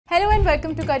Hello and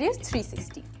welcome to Careers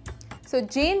 360. So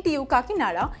JNTU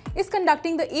Kakinada is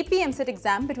conducting the AP EAMCET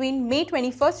exam between May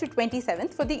 21st to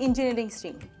 27th for the engineering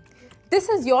stream. This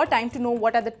is your time to know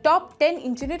what are the top 10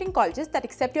 engineering colleges that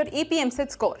accept your AP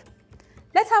EAMCET score.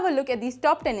 Let's have a look at these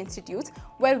top 10 institutes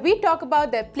where we talk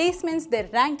about their placements, their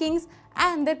rankings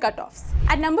and their cutoffs.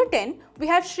 At number 10, we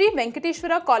have Shri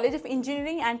Venkateswara College of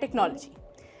Engineering and Technology.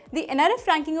 The NIRF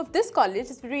ranking of this college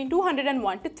is between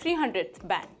 201 to 300th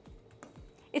band.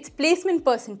 Its placement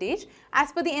percentage,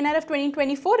 as per the NIRF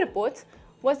 2024 reports,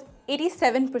 was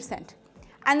 87%.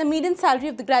 And the median salary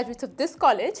of the graduates of this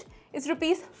college is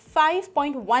Rs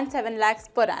 5.17 lakhs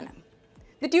per annum.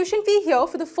 The tuition fee here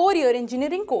for the 4-year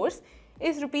engineering course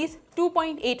is Rs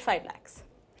 2.85 lakhs.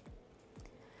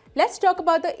 Let's talk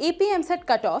about the AP EAMCET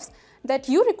cutoffs that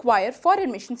you require for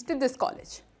admissions to this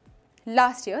college.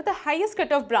 Last year, the highest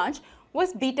cutoff branch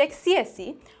was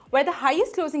BTechCSE, where the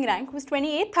highest closing rank was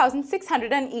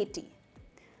 28,680.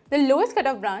 The lowest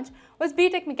cutoff branch was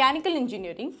BTech Mechanical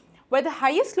Engineering, where the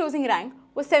highest closing rank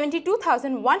was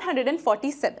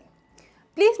 72,147.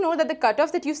 Please note that the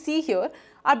cutoffs that you see here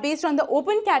are based on the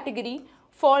open category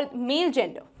for male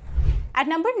gender. At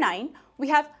number 9, we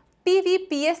have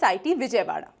PVPSIT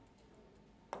Vijayawada.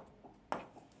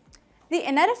 The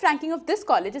NIRF ranking of this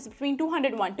college is between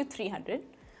 201 to 300.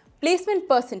 Placement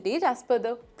percentage as per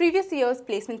the previous year's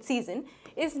placement season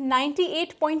is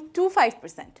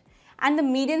 98.25% and the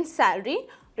median salary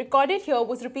recorded here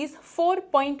was Rs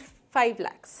 4.5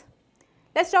 lakhs.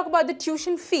 Let's talk about the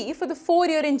tuition fee for the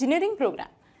 4-year engineering program.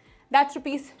 That's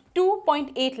Rs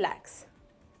 2.8 lakhs.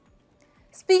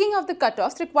 Speaking of the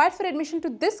cutoffs required for admission to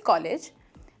this college,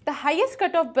 the highest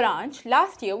cutoff branch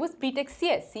last year was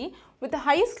BTechCSE with the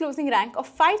highest closing rank of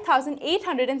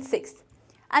 5,806.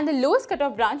 And the lowest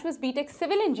cutoff branch was BTech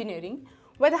Civil Engineering,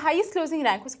 where the highest closing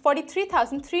rank was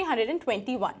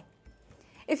 43,321.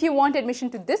 If you want admission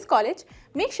to this college,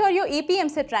 make sure your AP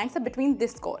EAMCET ranks are between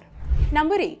this score.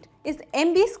 Number 8 is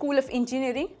MB School of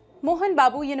Engineering, Mohan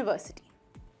Babu University.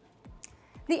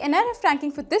 The NIRF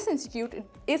ranking for this institute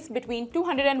is between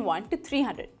 201 to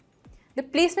 300. The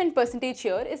placement percentage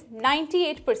here is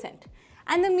 98%,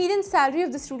 and the median salary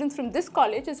of the students from this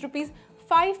college is Rs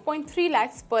 5.3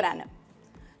 lakhs per annum.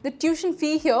 The tuition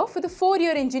fee here for the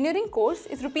 4-year engineering course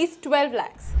is Rs 12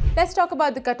 lakhs. Let's talk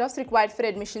about the cutoffs required for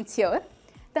admissions here.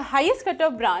 The highest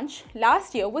cutoff branch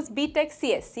last year was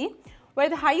BTechCSE, where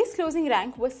the highest closing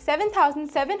rank was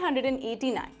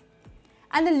 7,789.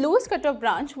 And the lowest cutoff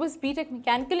branch was BTech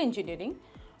Mechanical Engineering,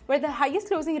 where the highest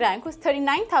closing rank was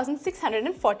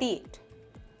 39,648.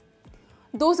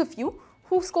 Those of you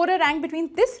who score a rank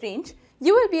between this range,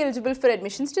 you will be eligible for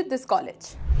admissions to this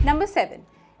college. Number 7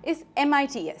 is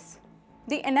MITS.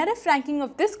 The NIRF ranking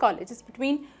of this college is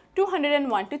between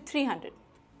 201 to 300.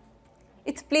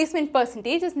 Its placement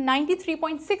percentage is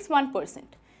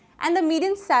 93.61% and the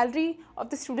median salary of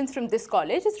the students from this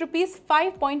college is Rs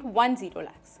 5.10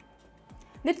 lakhs.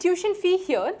 The tuition fee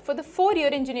here for the 4-year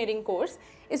engineering course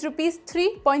is Rs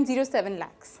 3.07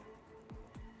 lakhs.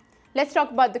 Let's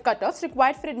talk about the cutoffs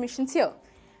required for admissions here.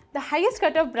 The highest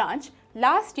cutoff branch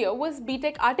last year was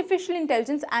BTech Artificial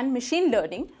Intelligence and Machine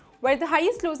Learning, where the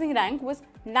highest closing rank was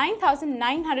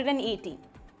 9,918.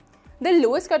 The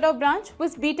lowest cutoff branch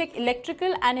was BTech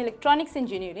Electrical and Electronics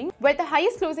Engineering, where the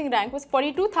highest closing rank was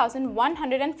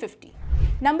 42,150.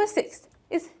 Number 6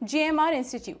 is GMR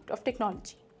Institute of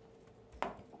Technology.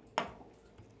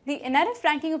 The NIRF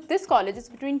ranking of this college is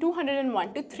between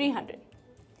 201 to 300.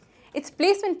 Its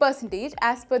placement percentage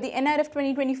as per the NIRF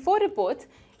 2024 reports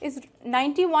is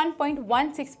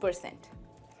 91.16%.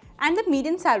 And the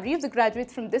median salary of the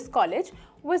graduates from this college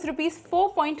was Rs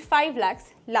 4.5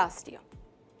 lakhs last year.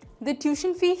 The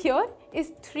tuition fee here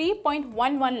is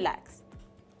 3.11 lakhs.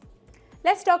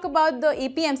 Let's talk about the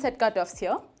AP EAMCET cutoffs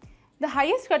here. The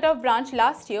highest cutoff branch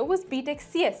last year was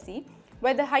BTechCSE,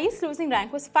 where the highest closing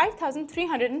rank was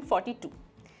 5,342.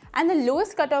 And the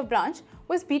lowest cutoff branch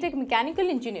was BTech Mechanical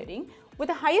Engineering with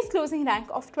the highest closing rank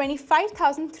of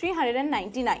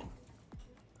 25,399.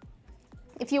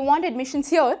 If you want admissions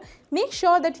here, make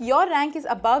sure that your rank is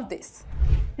above this.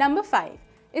 Number 5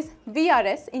 is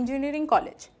VRS Engineering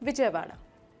College, Vijayawada.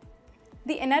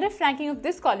 The NIRF ranking of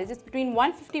this college is between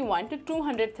 151 to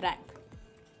 200th rank.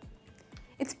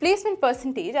 Its placement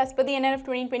percentage as per the NIRF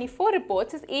 2024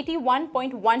 reports is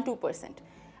 81.12%.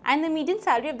 And the median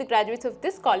salary of the graduates of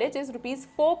this college is Rs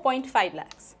 4.5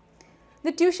 lakhs.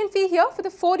 The tuition fee here for the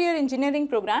 4-year engineering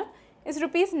program is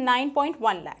Rs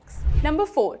 9.1 lakhs. Number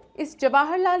 4 is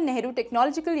Jawaharlal Nehru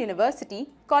Technological University,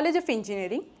 College of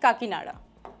Engineering, Kakinada.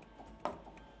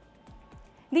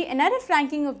 The NIRF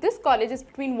ranking of this college is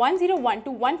between 101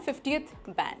 to 150th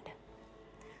band.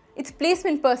 Its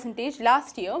placement percentage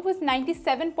last year was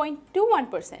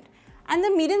 97.21%, and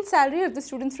the median salary of the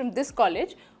students from this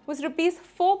college was Rs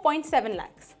 4.7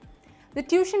 lakhs. The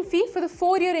tuition fee for the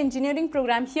 4-year engineering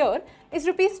program here is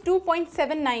Rs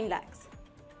 2.79 lakhs.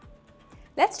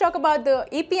 Let's talk about the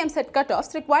APEAMCET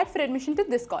cutoffs required for admission to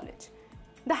this college.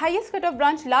 The highest cutoff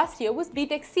branch last year was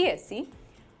BTechCSE,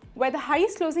 where the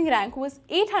highest closing rank was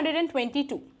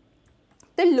 822.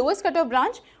 The lowest cutoff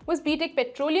branch was BTech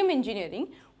Petroleum Engineering,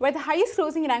 where the highest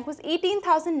closing rank was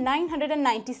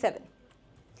 18,997.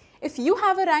 If you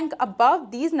have a rank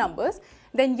above these numbers,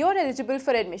 then you're eligible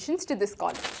for admissions to this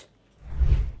college.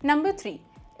 Number 3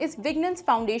 is Vignan's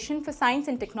Foundation for Science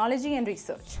and Technology and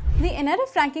Research. The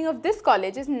NIRF ranking of this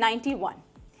college is 91.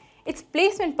 Its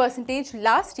placement percentage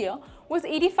last year was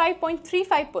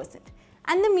 85.35%,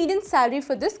 and the median salary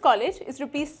for this college is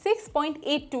Rs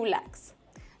 6.82 lakhs.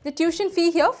 The tuition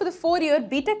fee here for the 4-year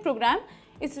BTech program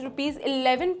is Rs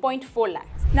 11.4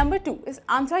 lakhs. Number 2 is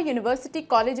Andhra University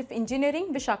College of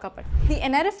Engineering, Visakhapatnam. The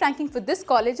NIRF ranking for this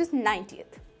college is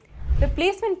 90th. The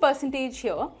placement percentage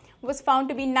here was found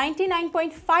to be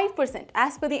 99.5%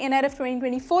 as per the NIRF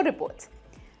 2024 reports.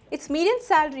 Its median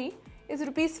salary is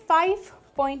Rs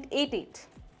 5.88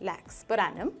 lakhs per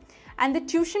annum, and the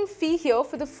tuition fee here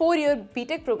for the 4-year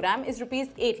BTech program is Rs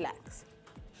 8 lakhs.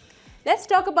 Let's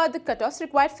talk about the cutoffs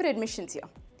required for admissions here.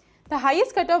 The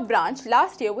highest cutoff branch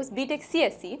last year was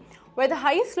BTechCSE, where the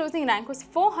highest closing rank was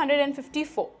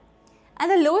 454,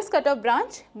 and the lowest cutoff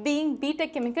branch being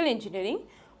BTech Chemical Engineering,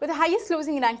 with the highest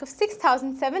closing rank of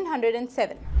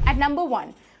 6,707. At number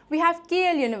 1, we have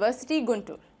KL University,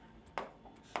 Guntur.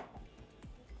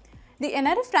 The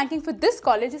NIRF ranking for this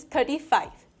college is 35.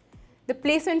 The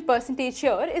placement percentage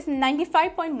here is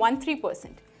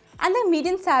 95.13%, and the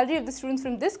median salary of the students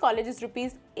from this college is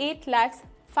Rs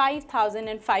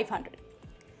 8,05,500.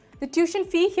 The tuition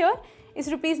fee here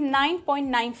is Rs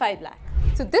 9.95 lakh.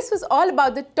 So this was all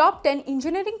about the top 10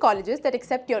 engineering colleges that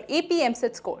accept your AP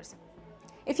EAMCET scores.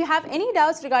 If you have any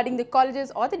doubts regarding the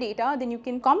colleges or the data, then you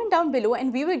can comment down below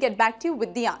and we will get back to you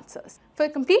with the answers. For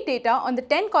complete data on the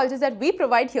 10 colleges that we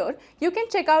provide here, you can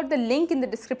check out the link in the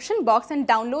description box and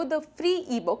download the free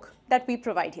ebook that we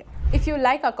provide here. If you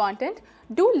like our content,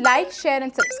 do like, share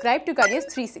and subscribe to Careers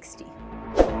 360.